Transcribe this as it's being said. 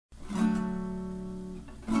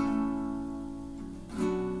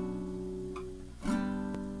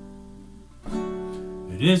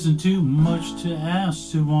It isn't too much to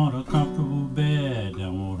ask to want a comfortable bed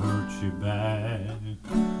that won't hurt your back,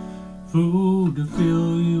 food to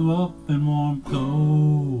fill you up and warm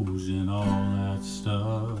clothes and all that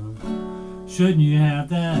stuff. Shouldn't you have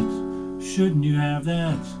that? Shouldn't you have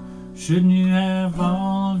that? Shouldn't you have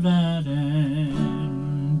all of that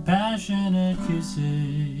and passionate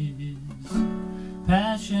kisses?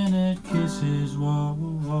 Passionate kisses, whoa,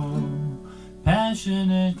 whoa.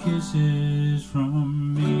 Passionate kisses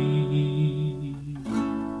from me.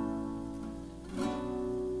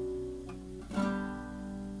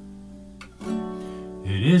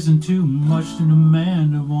 It isn't too much to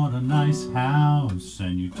demand to want a nice house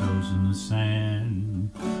and your toes in the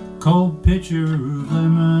sand, cold pitcher of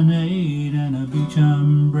lemonade and a beach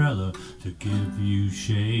umbrella to give you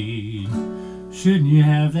shade. Shouldn't you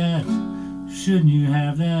have that? Shouldn't you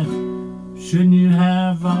have that? Shouldn't you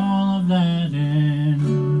have all of that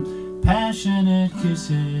and passionate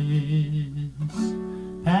kisses?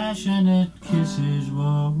 Passionate kisses,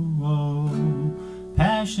 whoa, whoa.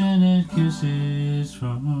 Passionate kisses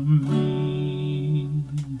from me.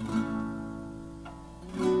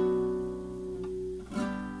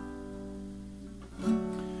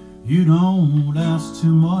 You don't ask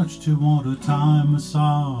too much to want a Thai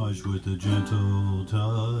massage with a gentle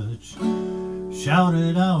touch. Shout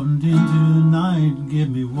it out into the night, give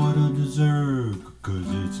me what I deserve, 'cause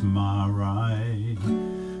it's my right.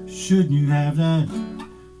 Shouldn't you have that?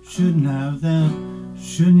 Shouldn't have that?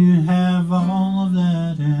 Shouldn't you have all of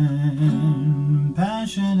that and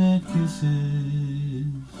passionate kisses?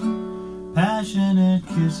 Passionate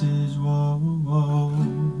kisses, whoa, whoa.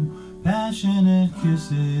 Passionate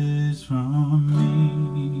kisses from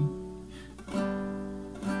me.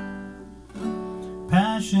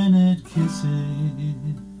 Passionate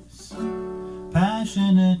kisses.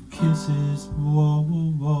 Passionate kisses, whoa,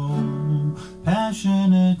 whoa.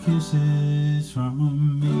 Passionate kisses from me.